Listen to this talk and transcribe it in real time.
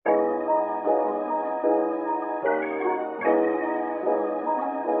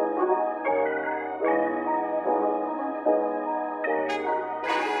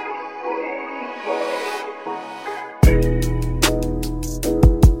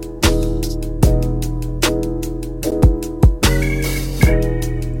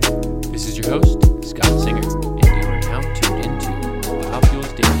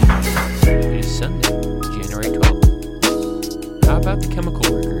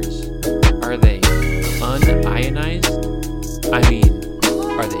I mean,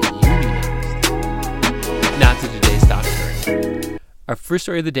 are they unionized? Now to today's top story. Our first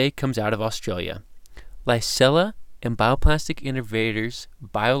story of the day comes out of Australia. Licella and bioplastic innovators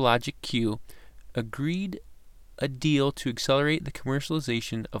Biologic Q agreed a deal to accelerate the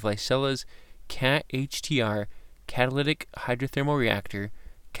commercialization of Licella's CAT-HTR catalytic hydrothermal reactor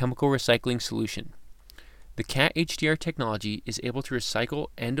chemical recycling solution. The CAT-HTR technology is able to recycle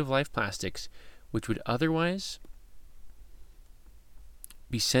end-of-life plastics, which would otherwise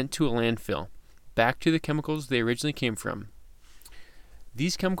be sent to a landfill, back to the chemicals they originally came from.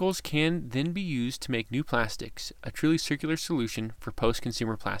 These chemicals can then be used to make new plastics, a truly circular solution for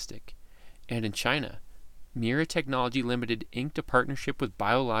post-consumer plastic. And in China, Mira Technology Limited inked a partnership with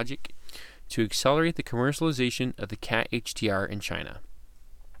Biologic to accelerate the commercialization of the CAT-HTR in China.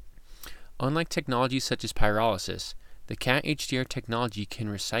 Unlike technologies such as pyrolysis, the CAT-HTR technology can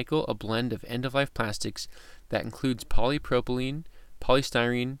recycle a blend of end-of-life plastics that includes polypropylene,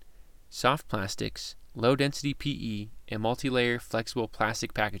 polystyrene, soft plastics, low-density PE, and multi-layer flexible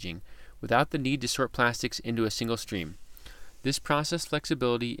plastic packaging without the need to sort plastics into a single stream. This process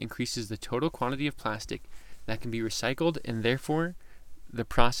flexibility increases the total quantity of plastic that can be recycled and therefore the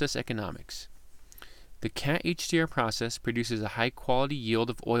process economics. The CAT-HTR process produces a high-quality yield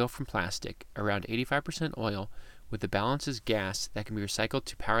of oil from plastic, around 85% oil, with the balance as gas that can be recycled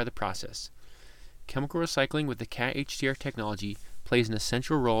to power the process. Chemical recycling with the CAT-HTR technology plays an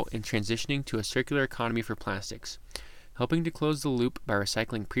essential role in transitioning to a circular economy for plastics, helping to close the loop by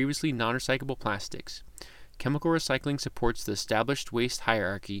recycling previously non-recyclable plastics. Chemical recycling supports the established waste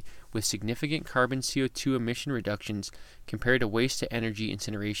hierarchy with significant carbon CO2 emission reductions compared to waste-to-energy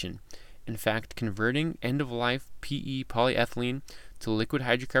incineration. In fact, converting end-of-life PE polyethylene to liquid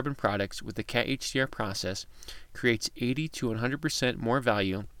hydrocarbon products with the CAT-HTR process creates 80 to 100% more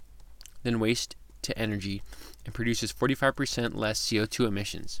value than waste-to-energy and produces 45% less CO2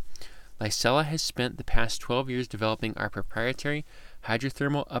 emissions. Licella has spent the past 12 years developing our proprietary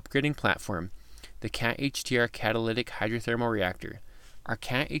hydrothermal upgrading platform, the CAT-HTR Catalytic Hydrothermal Reactor. Our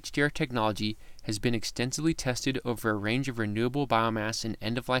CAT-HTR technology has been extensively tested over a range of renewable biomass and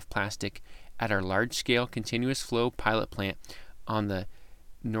end-of-life plastic at our large-scale continuous flow pilot plant on the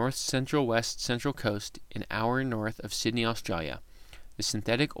north-central-west central coast, an hour north of Sydney, Australia. The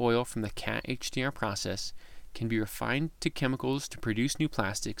synthetic oil from the CAT-HTR process can be refined to chemicals to produce new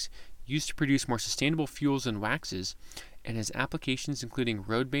plastics, used to produce more sustainable fuels and waxes, and has applications including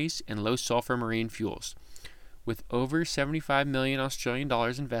road-based and low-sulfur marine fuels. With over 75 million Australian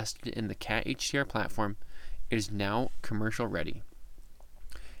dollars invested in the CAT-HTR platform, it is now commercial ready.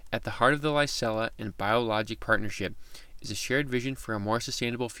 At the heart of the Licella and Biologic partnership is a shared vision for a more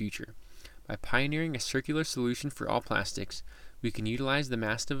sustainable future. By pioneering a circular solution for all plastics, we can utilize the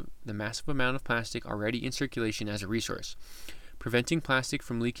massive amount of plastic already in circulation as a resource, preventing plastic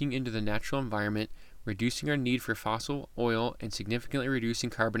from leaking into the natural environment, reducing our need for fossil oil, and significantly reducing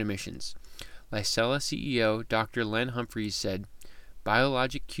carbon emissions. Licella CEO Dr. Len Humphries said.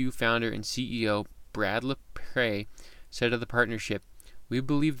 Biologic Q founder and CEO Brad LePray said of the partnership, "We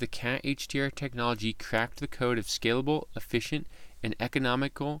believe the CAT-HTR technology cracked the code of scalable, efficient, and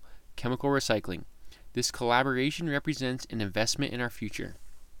economical chemical recycling. This collaboration represents an investment in our future.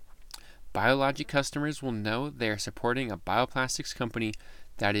 Biologic customers will know they are supporting a bioplastics company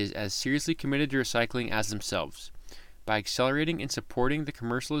that is as seriously committed to recycling as themselves. By accelerating and supporting the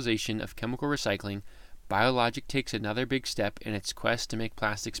commercialization of chemical recycling, Biologic takes another big step in its quest to make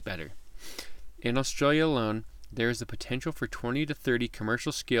plastics better." In Australia alone, there is the potential for 20 to 30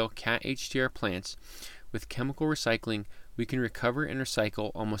 commercial-scale CAT-HTR plants. With chemical recycling, we can recover and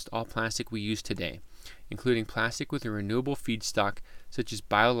recycle almost all plastic we use today, including plastic with a renewable feedstock such as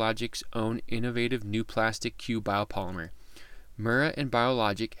Biologic's own innovative new Plastic Q biopolymer. Mura and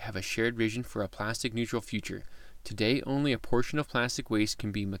Biologic have a shared vision for a plastic-neutral future. Today, only a portion of plastic waste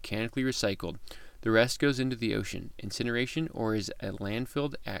can be mechanically recycled. The rest goes into the ocean, incineration, or is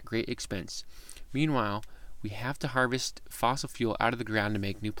landfilled at great expense. Meanwhile, we have to harvest fossil fuel out of the ground to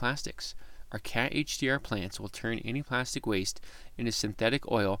make new plastics. Our CAT-HTR plants will turn any plastic waste into synthetic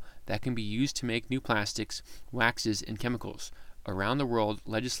oil that can be used to make new plastics, waxes, and chemicals. Around the world,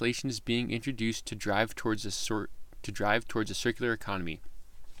 legislation is being introduced to drive towards a circular economy.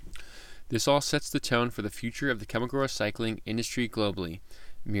 This all sets the tone for the future of the chemical recycling industry globally,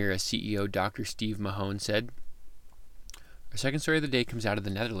 Mira CEO Dr. Steve Mahone said. Our second story of the day comes out of the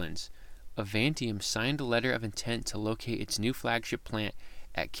Netherlands. Avantium signed a letter of intent to locate its new flagship plant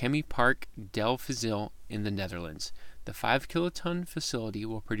at Chemiepark Delfzijl in the Netherlands. The 5-kiloton facility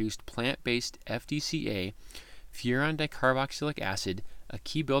will produce plant-based FDCA, furan dicarboxylic acid, a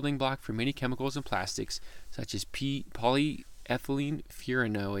key building block for many chemicals and plastics such as polyethylene ethylene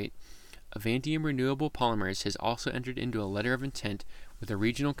furanoate, Avantium Renewable Polymers has also entered into a letter of intent with a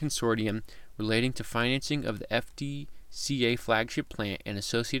regional consortium relating to financing of the FDCA flagship plant and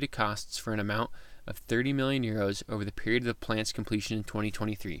associated costs for an amount of 30 million euros over the period of the plant's completion in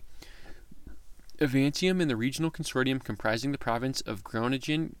 2023. Avantium and the regional consortium comprising the province of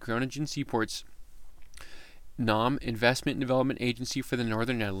Groningen, Groningen Seaports, NAM, Investment and Development Agency for the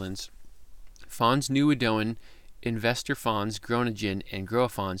Northern Netherlands, Fonds Nieuwe Investor Fonds Groningen, and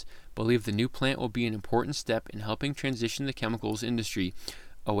Growafonds believe the new plant will be an important step in helping transition the chemicals industry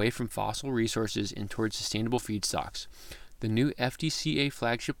away from fossil resources and towards sustainable feedstocks. The new FDCA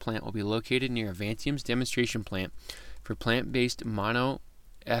flagship plant will be located near Avantium's demonstration plant for plant-based monoethylene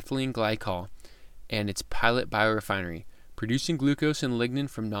glycol and its pilot biorefinery, producing glucose and lignin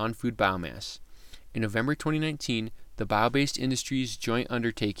from non-food biomass. In November 2019, the Bio-Based Industries Joint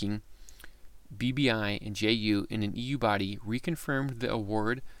Undertaking, BBI and JU, in an EU body, reconfirmed the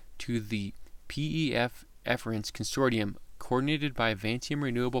award to the PEF Efference Consortium, coordinated by Avantium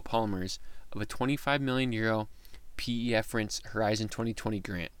Renewable Polymers, of a €25 million PEF Horizon 2020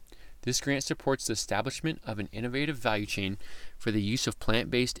 grant. This grant supports the establishment of an innovative value chain for the use of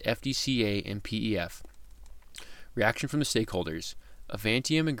plant-based FDCA and PEF. Reaction from the stakeholders.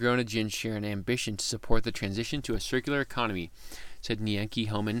 Avantium and Groningen share an ambition to support the transition to a circular economy, said Nienke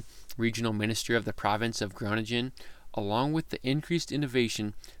Homan, regional minister of the province of Groningen. Along with the increased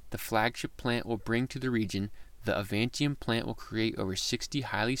innovation the flagship plant will bring to the region, the Avantium plant will create over 60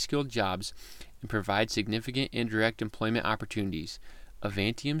 highly skilled jobs and provide significant indirect employment opportunities.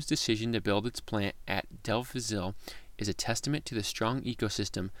 Avantium's decision to build its plant at Delfzijl is a testament to the strong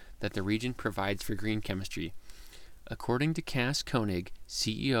ecosystem that the region provides for green chemistry. According to Cass Koenig,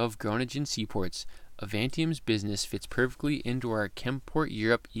 CEO of Groningen Seaports, Avantium's business fits perfectly into our Chemport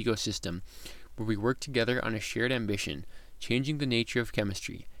Europe ecosystem, where we work together on a shared ambition, changing the nature of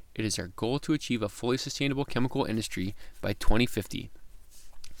chemistry. It is our goal to achieve a fully sustainable chemical industry by 2050.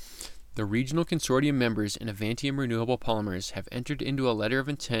 The regional consortium members and Avantium Renewable Polymers have entered into a letter of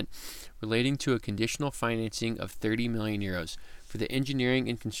intent relating to a conditional financing of 30 million euros for the engineering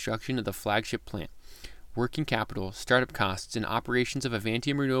and construction of the flagship plant, working capital, startup costs, and operations of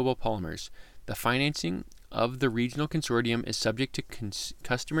Avantium Renewable Polymers. The financing of the regional consortium is subject to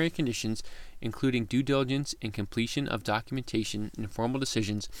customary conditions, including due diligence and completion of documentation and formal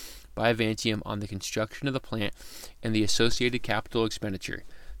decisions by Avantium on the construction of the plant and the associated capital expenditure.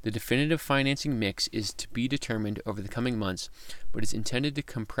 The definitive financing mix is to be determined over the coming months, but is intended to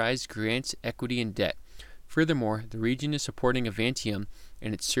comprise grants, equity, and debt. Furthermore, the region is supporting Avantium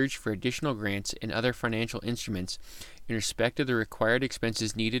in its search for additional grants and other financial instruments in respect of the required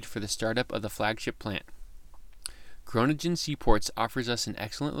expenses needed for the startup of the flagship plant. Groningen Seaports offers us an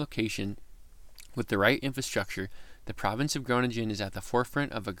excellent location with the right infrastructure. The province of Groningen is at the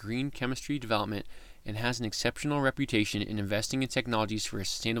forefront of a green chemistry development and has an exceptional reputation in investing in technologies for a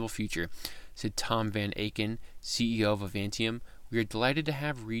sustainable future, said Tom Van Aken, CEO of Avantium. We are delighted to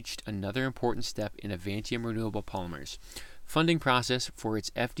have reached another important step in Avantium Renewable Polymers funding process for its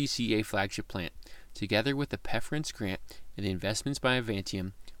FDCA flagship plant. Together with the PEF grant and the investments by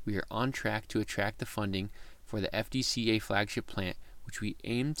Avantium, we are on track to attract the funding for the FDCA flagship plant, which we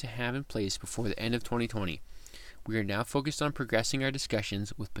aim to have in place before the end of 2020. We are now focused on progressing our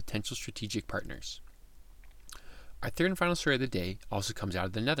discussions with potential strategic partners. Our third and final story of the day also comes out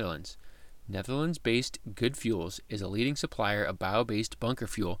of the Netherlands. Netherlands-based Good Fuels is a leading supplier of bio-based bunker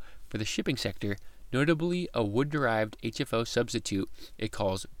fuel for the shipping sector, notably a wood-derived HFO substitute it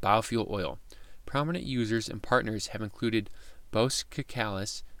calls biofuel oil. Prominent users and partners have included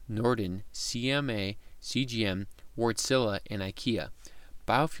Boskalis, Norden, CMA, CGM, Wärtsilä, and IKEA.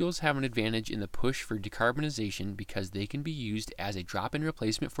 Biofuels have an advantage in the push for decarbonization because they can be used as a drop-in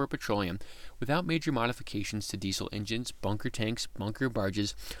replacement for petroleum without major modifications to diesel engines, bunker tanks, bunker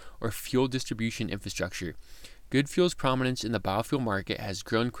barges, or fuel distribution infrastructure. Good Fuels' prominence in the biofuel market has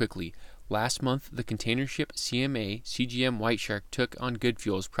grown quickly. Last month, the container ship CMA CGM White Shark took on Good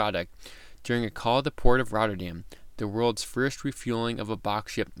Fuels' product during a call at the port of Rotterdam, the world's first refueling of a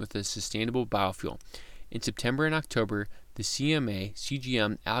box ship with a sustainable biofuel. In September and October, the CMA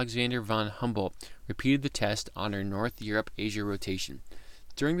CGM Alexander von Humboldt repeated the test on her North Europe-Asia rotation.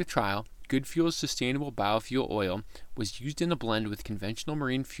 During the trial, Good Fuels' sustainable biofuel oil was used in a blend with conventional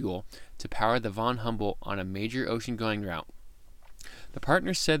marine fuel to power the von Humboldt on a major ocean-going route. The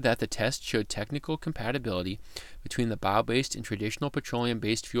partners said that the test showed technical compatibility between the bio-based and traditional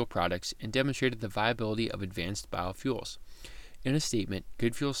petroleum-based fuel products and demonstrated the viability of advanced biofuels. In a statement,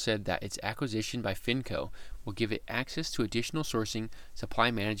 Good Fuels said that its acquisition by Finco will give it access to additional sourcing,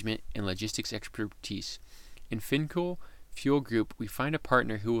 supply management, and logistics expertise. In Finco, Fuel Group, we find a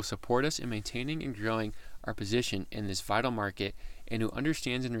partner who will support us in maintaining and growing our position in this vital market and who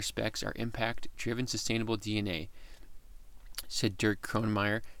understands and respects our impact-driven sustainable DNA, said Dirk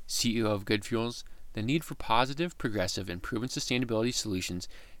Kronemeyer, CEO of Good Fuels. The need for positive, progressive, and proven sustainability solutions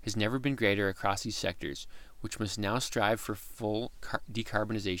has never been greater across these sectors, which must now strive for full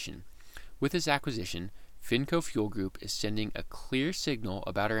decarbonization. With this acquisition, Finco Fuel Group is sending a clear signal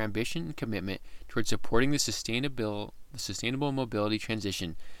about our ambition and commitment towards supporting the sustainable mobility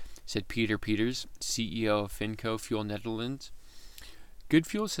transition, said Peter Peters, CEO of Finco Fuel Netherlands. Good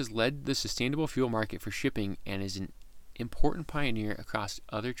Fuels has led the sustainable fuel market for shipping and is an important pioneer across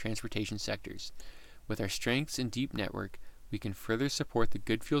other transportation sectors. With our strengths and deep network, we can further support the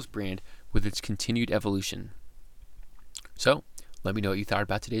Good Fuels brand with its continued evolution. So, let me know what you thought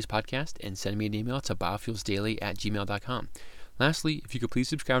about today's podcast and send me an email to biofuelsdaily@gmail.com. Lastly, if you could please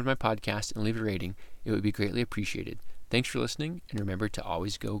subscribe to my podcast and leave a rating, it would be greatly appreciated. Thanks for listening, and remember to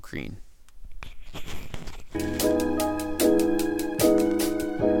always go green.